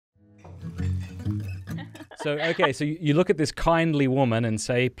So, okay, so you look at this kindly woman and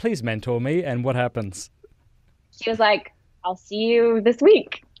say, please mentor me. And what happens? She was like, I'll see you this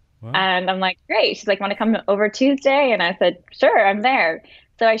week. Wow. And I'm like, great. She's like, want to come over Tuesday? And I said, sure, I'm there.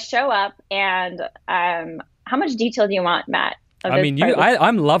 So I show up and how much detail do you want, Matt, of I this mean, part of the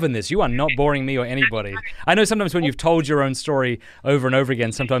I'm loving this. You are not boring me or anybody. I know sometimes when you've told your own story over and over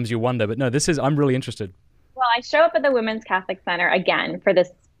again, sometimes you wonder, but no, I'm really interested. Well, I show up at the Women's Catholic Center again for this,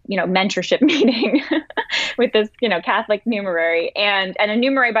 mentorship meeting with this, Catholic numerary. And a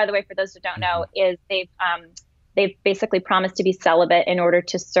numerary, by the way, for those who don't Hmm. know, is they've basically promised to be celibate in order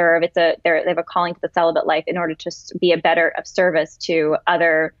to serve. They have a calling to the celibate life in order to be a better of service to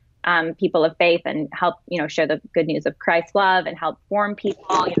other people of faith and help, share the good news of Christ's love and help form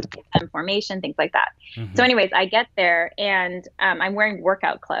people, give them formation, things like that. So, Hmm. anyways, I get there and I'm wearing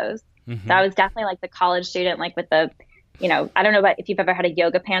workout clothes. So Hmm. I was definitely like the college student, like with the, I don't know about if you've ever had a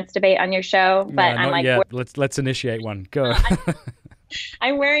yoga pants debate on your show, but No, I'm not like, yet. Let's initiate one. Go.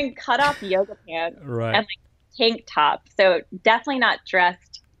 I'm wearing cut off yoga pants Right. and like tank top. So definitely not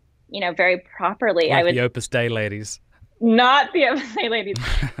dressed, very properly. I Like was the Opus Dei ladies. not the OSA ladies.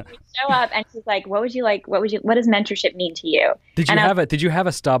 We show up and she's like, what would you like? What does mentorship mean to you? And I was, Did you have a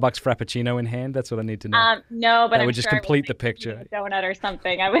Starbucks Frappuccino in hand? That's what I need to know. no, but That I'm would just sure I was complete the like eating picture. a donut or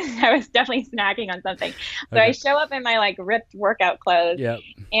something. I was definitely snacking on something. So I Okay. show up in my like ripped workout clothes Yeah.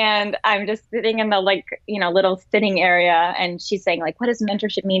 and I'm just sitting in the like, little sitting area and she's saying like, what does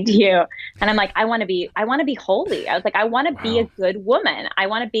mentorship mean to you? And I'm like, I want to be holy. I was like, I want to be a Wow. good woman. I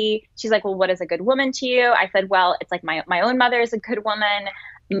want to be, she's like, well, what is a good woman to you? I said, well, it's like my own mother is a good woman.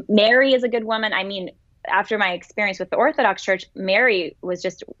 Mary is a good woman. I mean, after my experience with the Orthodox Church, Mary was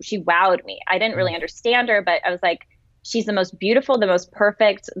just, she wowed me. I didn't Mm. really understand her, but I was like, she's the most beautiful, the most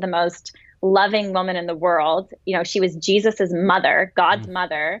perfect, the most loving woman in the world. She was Jesus's mother, God's Mm.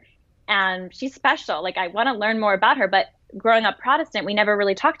 mother, and she's special. Like, I want to learn more about her, but growing up Protestant, we never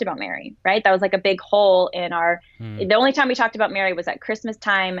really talked about Mary, right? That was like a big hole in our, Mm. the only time we talked about Mary was at Christmas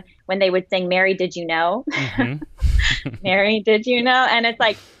time when they would sing, Mary, did you know? Hmm. Mary, did you know? And it's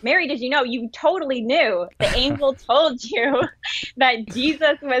like, Mary, did you know? You totally knew. The angel told you that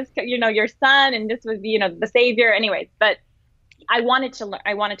Jesus was, your son, and this was, the Savior. Anyways, but I wanted to learn.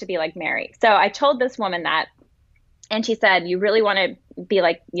 I wanted to be like Mary. So I told this woman that, and she said, "You really want to be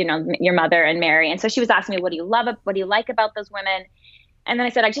like, your mother and Mary." And so she was asking me, "What do you love? What do you like about those women?" And then I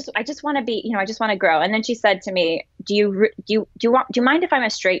said, I just want to be, I just want to grow." And then she said to me, Do you mind if I'm a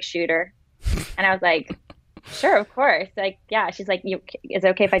straight shooter?" And I was like, sure, of course. Like, yeah. She's like, is it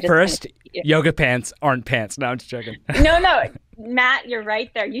okay if I just kind of, First, yoga pants aren't pants. No, I'm just joking. no, no, Matt, you're right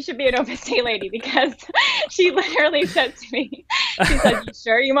there. You should be an Opus Dei lady because she literally said to me, she said, "You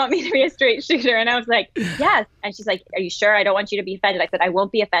sure you want me to be a straight shooter?" And I was like, yes. And she's like, "Are you sure? I don't want you to be offended." I said, "I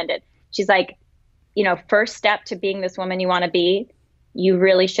won't be offended." She's like, first step to being this woman you want to be, you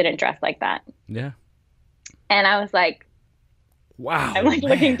really shouldn't dress like that. Yeah. And I was like, I'm Wow, like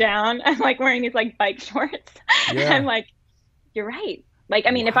looking man. down. I'm like wearing these like bike shorts. I'm Yeah. like, you're right. Like,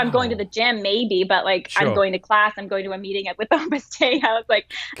 I mean, if I'm going to the Wow. gym, maybe, but like I'm Sure. going to class, I'm going to a meeting with Opus Dei. I was like,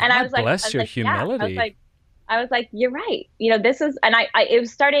 and God I bless was your like, yeah. humility. I was like, you're right. This is, and it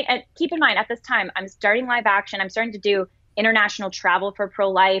was starting, and keep in mind at this time, I'm starting live action. I'm starting to do international travel for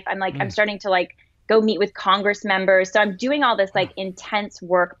pro-life. I'm Mm. starting to like go meet with Congress members. So I'm doing all this Wow. like intense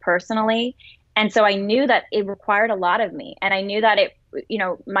work personally. And so I knew that it required a lot of me. And I knew that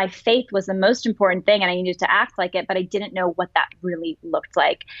my faith was the most important thing and I needed to act like it, but I didn't know what that really looked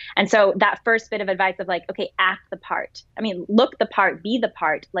like. And so that first bit of advice of like, okay, act the part. I mean, look the part, be the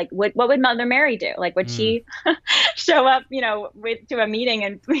part. Like what would Mother Mary do? Like, would Mm. she show up, to a meeting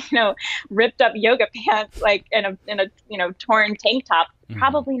and, ripped up yoga pants, like in a, torn tank top? Hmm.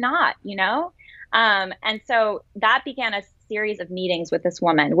 Probably not. And so that began a series of meetings with this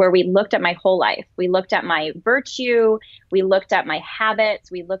woman where we looked at my whole life. We looked at my virtue. We looked at my habits.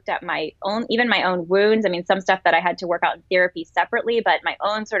 We looked at even my own wounds. I mean, some stuff that I had to work out in therapy separately, but my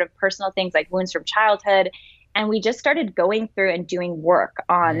own sort of personal things like wounds from childhood. And we just started going through and doing work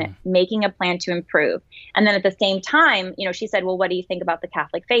on Mm. making a plan to improve. And then at the same time, she said, "Well, what do you think about the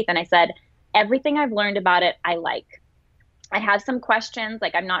Catholic faith?" And I said, "Everything I've learned about it, I like. I have some questions.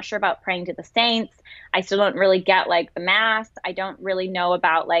 Like, I'm not sure about praying to the saints. I still don't really get like the mass. I don't really know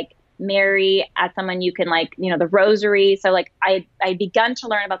about like Mary as someone you can like, the rosary. So like I begun to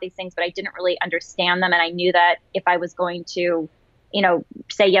learn about these things, but I didn't really understand them. And I knew that if I was going to,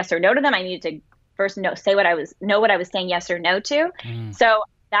 say yes or no to them, I needed to first know what I was saying yes or no to. Mm. So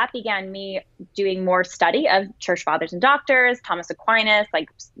that began me doing more study of church fathers and doctors, Thomas Aquinas, like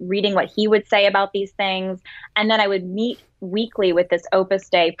reading what he would say about these things. And then I would meet weekly with this Opus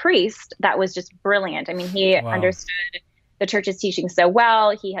Dei priest that was just brilliant. I mean, he understood the church's teaching so well.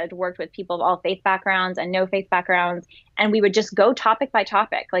 He had worked with people of all faith backgrounds and no faith backgrounds. And we would just go topic by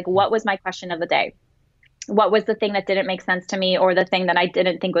topic. Like, what was my question of the day? What was the thing that didn't make sense to me, or the thing that I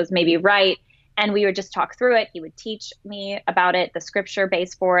didn't think was maybe right? And we would just talk through it. He would teach me about it, the scripture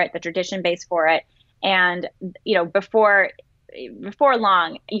base for it, the tradition base for it. And, before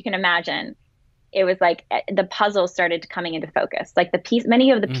long, you can imagine, it was like the puzzle started coming into focus. Like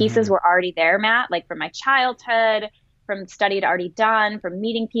many of the pieces were already there, Matt, like from my childhood, from study I'd already done, from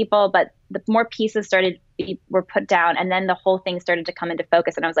meeting people, but the more pieces were put down, and then the whole thing started to come into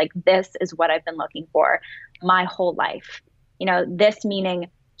focus. And I was like, this is what I've been looking for my whole life. This meaning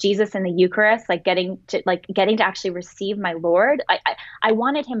Jesus in the Eucharist, like getting to actually receive my Lord. I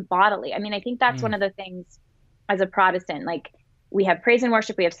wanted him bodily. I mean, I think that's one of the things as a Protestant, like we have praise and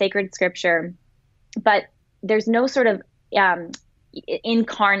worship, we have sacred scripture, but there's no sort of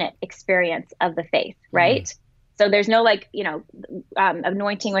incarnate experience of the faith, right? So there's no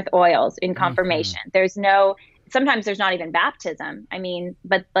anointing with oils in confirmation. Sometimes there's not even baptism. I mean,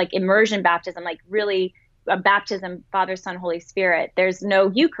 but like immersion baptism, like really a baptism, Father, Son, Holy Spirit. There's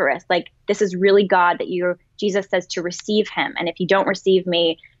no Eucharist. Like, this is really God that Jesus says to receive him. And if you don't receive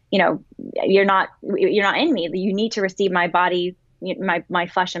me, you're not in me. You need to receive my body, my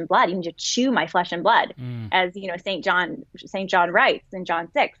flesh and blood. You need to chew my flesh and blood, as St. John writes in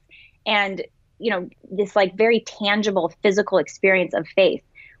John 6. And this like very tangible physical experience of faith,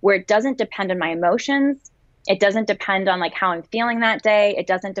 where it doesn't depend on my emotions. It doesn't depend on like how I'm feeling that day. It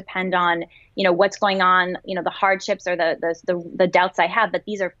doesn't depend on, what's going on, the hardships or the doubts I have, but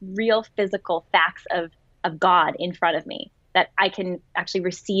these are real physical facts of God in front of me that I can actually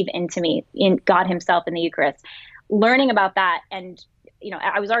receive into me in God himself in the Eucharist. Learning about that, and,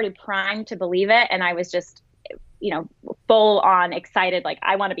 I was already primed to believe it. And I was just, full on excited, like,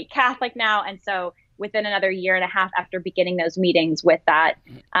 I want to be Catholic now. And so within another year and a half after beginning those meetings with that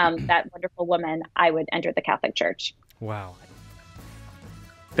wonderful woman, I would enter the Catholic Church. Wow.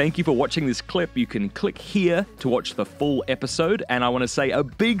 Thank you for watching this clip. You can click here to watch the full episode. And I want to say a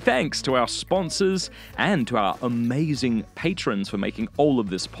big thanks to our sponsors and to our amazing patrons for making all of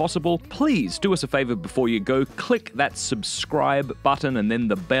this possible. Please do us a favor before you go. Click that subscribe button and then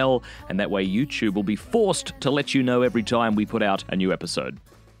the bell. And that way YouTube will be forced to let you know every time we put out a new episode.